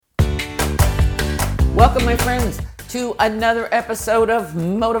Welcome, my friends, to another episode of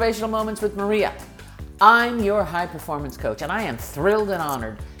Motivational Moments with Maria. I'm your high performance coach, and I am thrilled and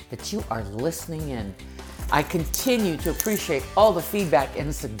honored that you are listening in. I continue to appreciate all the feedback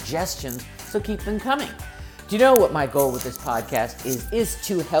and suggestions, so keep them coming. Do you know what my goal with this podcast is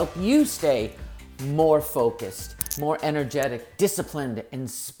to help you stay more focused, more energetic, disciplined,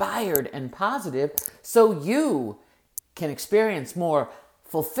 inspired, and positive so you can experience more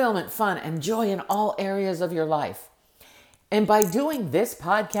fulfillment, fun, and joy in all areas of your life. And by doing this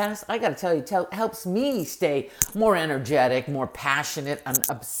podcast, I got to tell you, it helps me stay more energetic, more passionate, and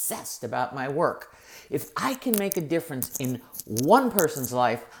obsessed about my work. If I can make a difference in one person's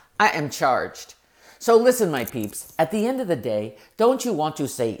life, I am charged. So listen, my peeps, at the end of the day, don't you want to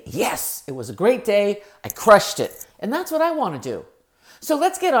say, yes, it was a great day, I crushed it. And that's what I want to do. So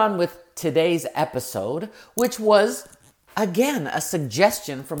let's get on with today's episode, which was, again, a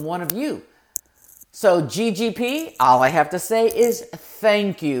suggestion from one of you. So GGP, all I have to say is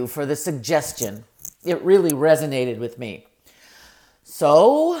thank you for the suggestion. It really resonated with me.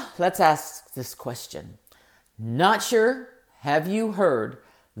 So let's ask this question. Not sure, have you heard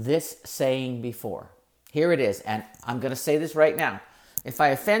this saying before? Here it is, and I'm going to say this right now. If I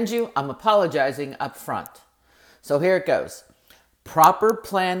offend you, I'm apologizing up front. So here it goes. Proper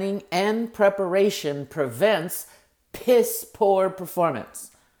planning and preparation prevents piss poor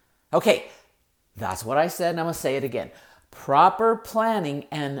performance. Okay, that's what I said, and I'm going to say it again. Proper planning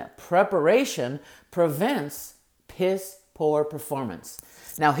and preparation prevents piss poor performance.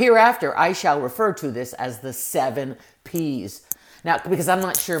 Now, hereafter, I shall refer to this as the 7 Ps. Now, because I'm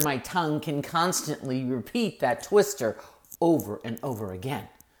not sure my tongue can constantly repeat that twister over and over again.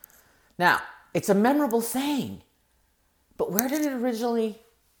 Now, it's a memorable saying, but where did it originally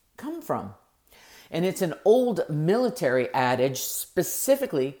come from? And it's an old military adage,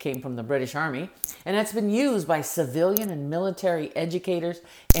 specifically came from the British Army, and it's been used by civilian and military educators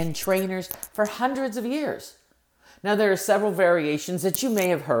and trainers for hundreds of years. Now, there are several variations that you may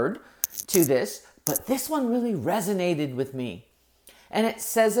have heard to this, but this one really resonated with me. And it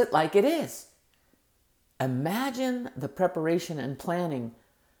says it like it is. Imagine the preparation and planning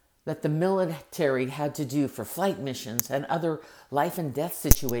that the military had to do for flight missions and other life and death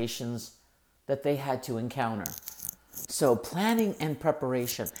situations that they had to encounter. So planning and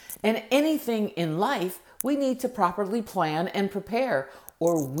preparation. And anything in life, we need to properly plan and prepare,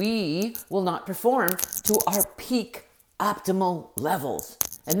 or we will not perform to our peak optimal levels.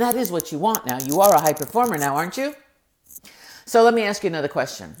 And that is what you want now. You are a high performer now, aren't you? So let me ask you another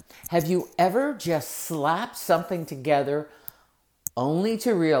question. Have you ever just slapped something together only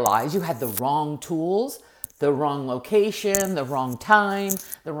to realize you had the wrong tools, the wrong location, the wrong time,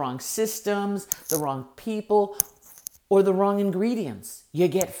 the wrong systems, the wrong people, or the wrong ingredients? You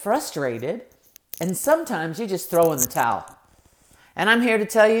get frustrated, and sometimes you just throw in the towel. And I'm here to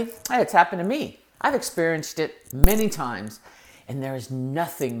tell you, hey, it's happened to me. I've experienced it many times, and there is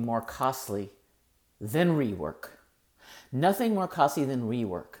nothing more costly than rework. Nothing more costly than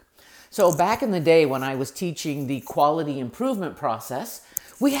rework. So back in the day when I was teaching the quality improvement process,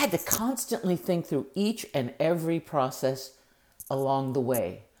 we had to constantly think through each and every process along the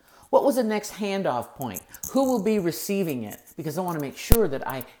way. What was the next handoff point? Who will be receiving it? Because I want to make sure that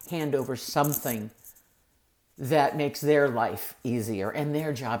I hand over something that makes their life easier and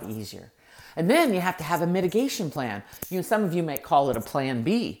their job easier. And then you have to have a mitigation plan. Some of you may call it a plan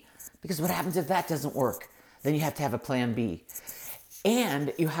B, because what happens if that doesn't work? Then you have to have a plan B.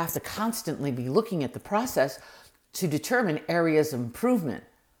 And you have to constantly be looking at the process to determine areas of improvement.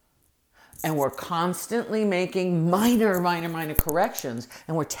 And we're constantly making minor corrections,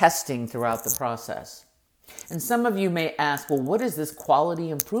 and we're testing throughout the process. And some of you may ask, well, what is this quality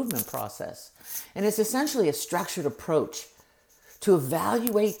improvement process? And it's essentially a structured approach to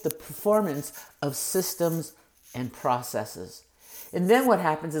evaluate the performance of systems and processes. And then what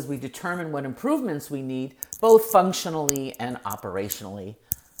happens is we determine what improvements we need, both functionally and operationally.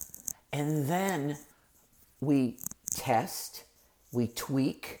 And then we test, we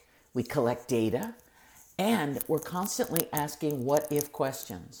tweak, we collect data, and we're constantly asking what-if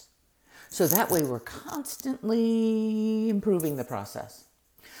questions. So that way we're constantly improving the process.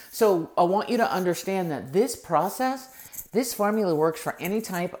 So I want you to understand that this process, this formula works for any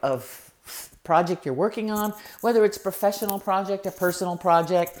type of project you're working on, whether it's a professional project, a personal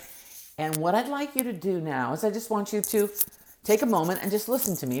project. And what I'd like you to do now is I just want you to take a moment and just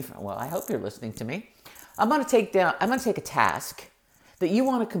listen to me. Well, I hope you're listening to me. I'm going to take a task that you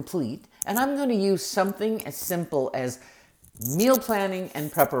want to complete, and I'm going to use something as simple as meal planning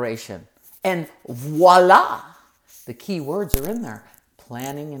and preparation. And voila, the key words are in there: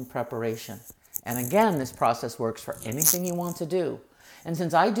 planning and preparation. And again, this process works for anything you want to do. And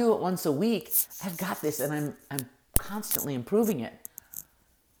since I do it once a week, I've got this and I'm constantly improving it.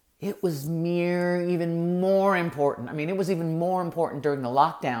 It was even more important. I mean, it was even more important during the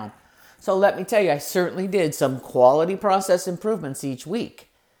lockdown. So let me tell you, I certainly did some quality process improvements each week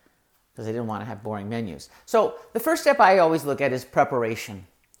because I didn't want to have boring menus. So the first step I always look at is preparation.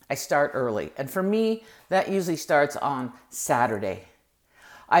 I start early. And for me, that usually starts on Saturday.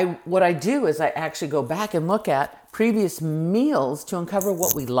 What I do is I actually go back and look at previous meals to uncover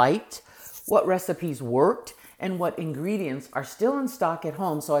what we liked, what recipes worked, and what ingredients are still in stock at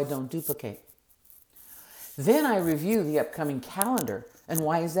home so I don't duplicate. Then I review the upcoming calendar. And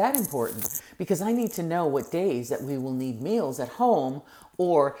why is that important? Because I need to know what days that we will need meals at home,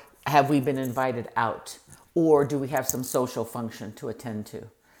 or have we been invited out, or do we have some social function to attend to?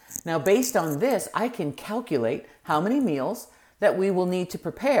 Now, based on this, I can calculate how many meals that we will need to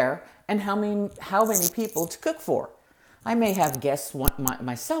prepare and how many people to cook for. I may have guests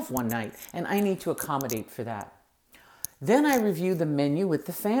myself one night, and I need to accommodate for that. Then I review the menu with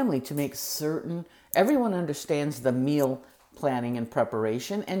the family to make certain everyone understands the meal planning and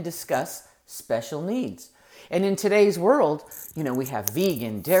preparation and discuss special needs. And in today's world, we have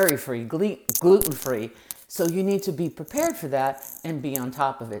vegan, dairy-free, gluten-free, so you need to be prepared for that and be on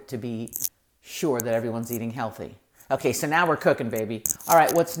top of it to be sure that everyone's eating healthy. Okay, so now we're cooking, baby. All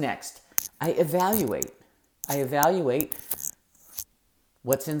right, what's next? I evaluate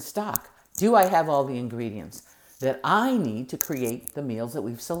what's in stock. Do I have all the ingredients that I need to create the meals that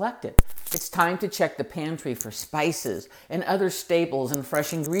we've selected? It's time to check the pantry for spices and other staples and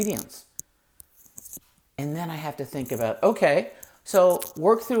fresh ingredients. And then I have to think about, okay, so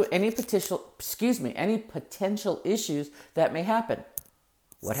work through any potential issues that may happen.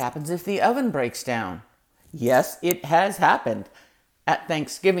 What happens if the oven breaks down? Yes, it has happened at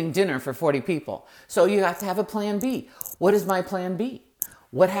Thanksgiving dinner for 40 people. So you have to have a plan B. What is my plan B?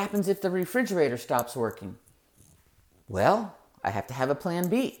 What happens if the refrigerator stops working? Well, I have to have a plan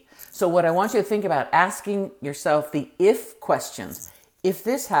B. So what I want you to think about, asking yourself the if questions. If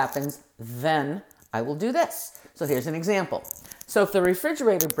this happens, then I will do this. So here's an example. So if the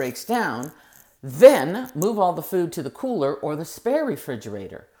refrigerator breaks down, then move all the food to the cooler or the spare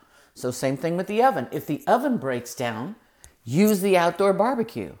refrigerator. So same thing with the oven. If the oven breaks down, use the outdoor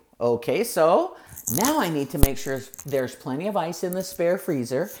barbecue. Okay, so now I need to make sure there's plenty of ice in the spare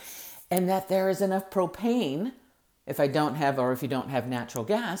freezer and that there is enough propane, if you don't have natural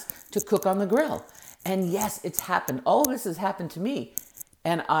gas, to cook on the grill. And yes, it's happened. All this has happened to me.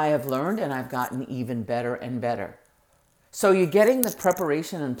 And I have learned and I've gotten even better and better. So you're getting the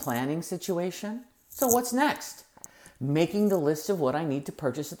preparation and planning situation. So what's next? Making the list of what I need to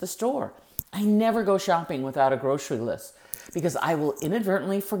purchase at the store. I never go shopping without a grocery list because I will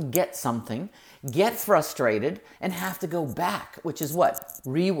inadvertently forget something, get frustrated, and have to go back, which is what?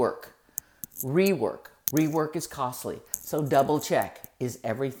 Rework. Rework is costly. So double check, is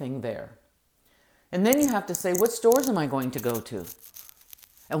everything there? And then you have to say, what stores am I going to go to?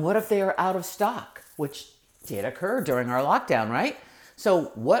 And what if they are out of stock, which did occur during our lockdown, right?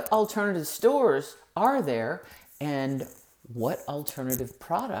 So what alternative stores are there and what alternative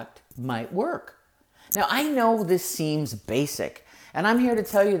product might work? Now, I know this seems basic, and I'm here to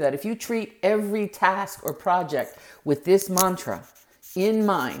tell you that if you treat every task or project with this mantra in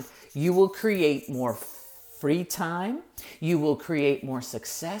mind, you will create more free time, you will create more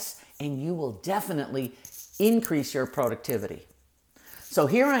success, and you will definitely increase your productivity. So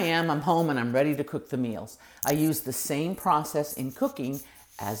here I am, I'm home, and I'm ready to cook the meals. I use the same process in cooking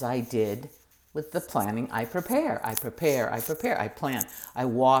as I did with the planning. I prepare, I plan, I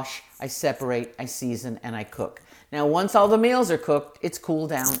wash, I separate, I season, and I cook. Now, once all the meals are cooked, it's cool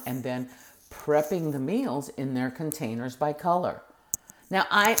down, and then prepping the meals in their containers by color. Now,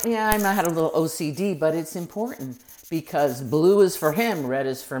 I had a little OCD, but it's important because blue is for him, red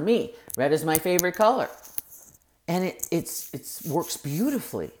is for me. Red is my favorite color. And it works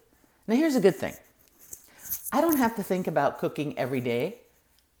beautifully. Now, here's a good thing. I don't have to think about cooking every day,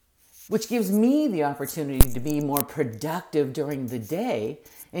 which gives me the opportunity to be more productive during the day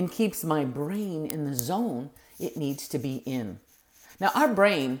and keeps my brain in the zone it needs to be in. Now, our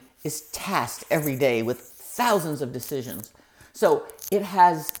brain is tasked every day with thousands of decisions. So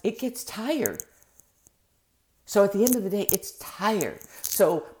it gets tired. So at the end of the day, it's tired.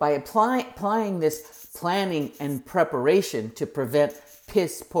 So by applying this planning and preparation to prevent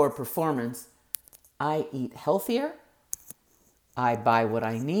piss poor performance, I eat healthier, I buy what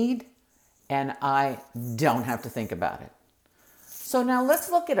I need, and I don't have to think about it. So now let's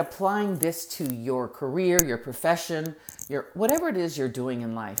look at applying this to your career, your profession, whatever it is you're doing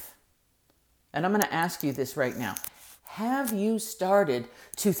in life. And I'm going to ask you this right now. Have you started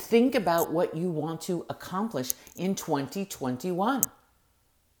to think about what you want to accomplish in 2021?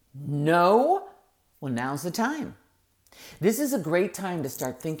 No? Well, now's the time. This is a great time to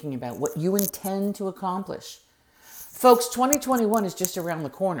start thinking about what you intend to accomplish. Folks, 2021 is just around the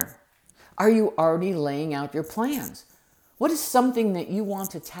corner. Are you already laying out your plans? What is something that you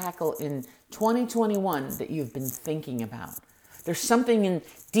want to tackle in 2021 that you've been thinking about? There's something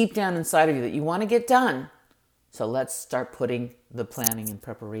deep down inside of you that you want to get done. So let's start putting the planning and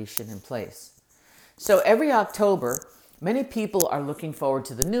preparation in place. So every October, many people are looking forward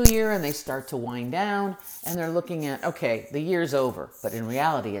to the new year and they start to wind down and they're looking at, okay, the year's over, but in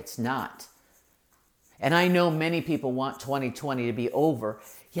reality, it's not. And I know many people want 2020 to be over,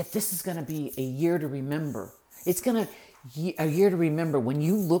 yet this is going to be a year to remember. It's going to a year to remember when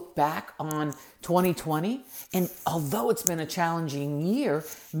you look back on 2020. And although it's been a challenging year,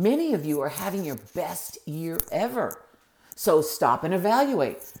 many of you are having your best year ever. So stop and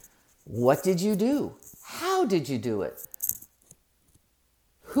evaluate. What did you do? How did you do it?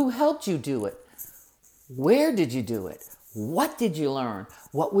 Who helped you do it? Where did you do it? What did you learn?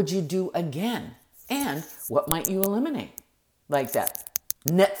 What would you do again? And what might you eliminate? Like that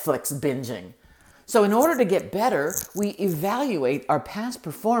Netflix binging. So in order to get better, we evaluate our past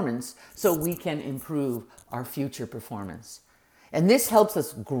performance so we can improve our future performance. And this helps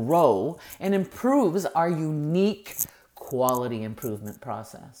us grow and improves our unique quality improvement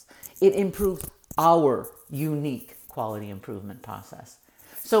process. It improves our unique quality improvement process.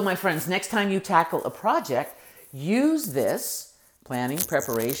 So my friends, next time you tackle a project, use this planning,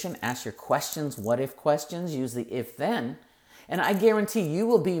 preparation, ask your questions, what if questions, use the if then, and I guarantee you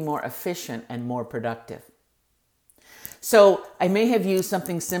will be more efficient and more productive. So I may have used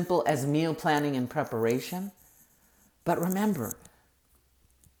something simple as meal planning and preparation, but remember,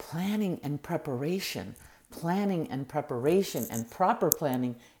 planning and preparation and proper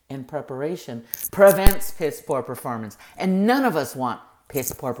planning and preparation prevents piss poor performance. And none of us want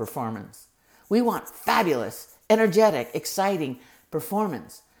piss poor performance. We want fabulous, energetic, exciting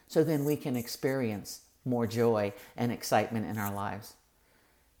performance so then we can experience more joy and excitement in our lives.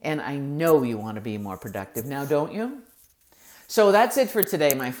 And I know you want to be more productive now, don't you? So that's it for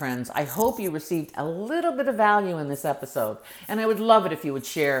today, my friends. I hope you received a little bit of value in this episode. And I would love it if you would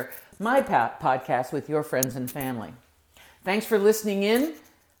share my podcast with your friends and family. Thanks for listening in.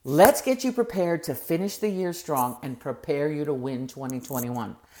 Let's get you prepared to finish the year strong and prepare you to win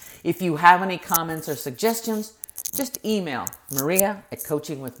 2021. If you have any comments or suggestions, just email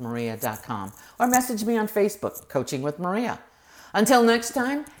maria@coachingwithmaria.com or message me on Facebook, Coaching with Maria. Until next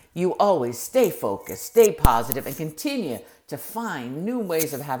time, you always stay focused, stay positive, and continue to find new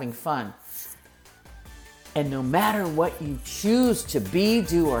ways of having fun. And no matter what you choose to be,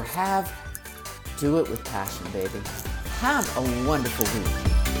 do, or have, do it with passion, baby. Have a wonderful week.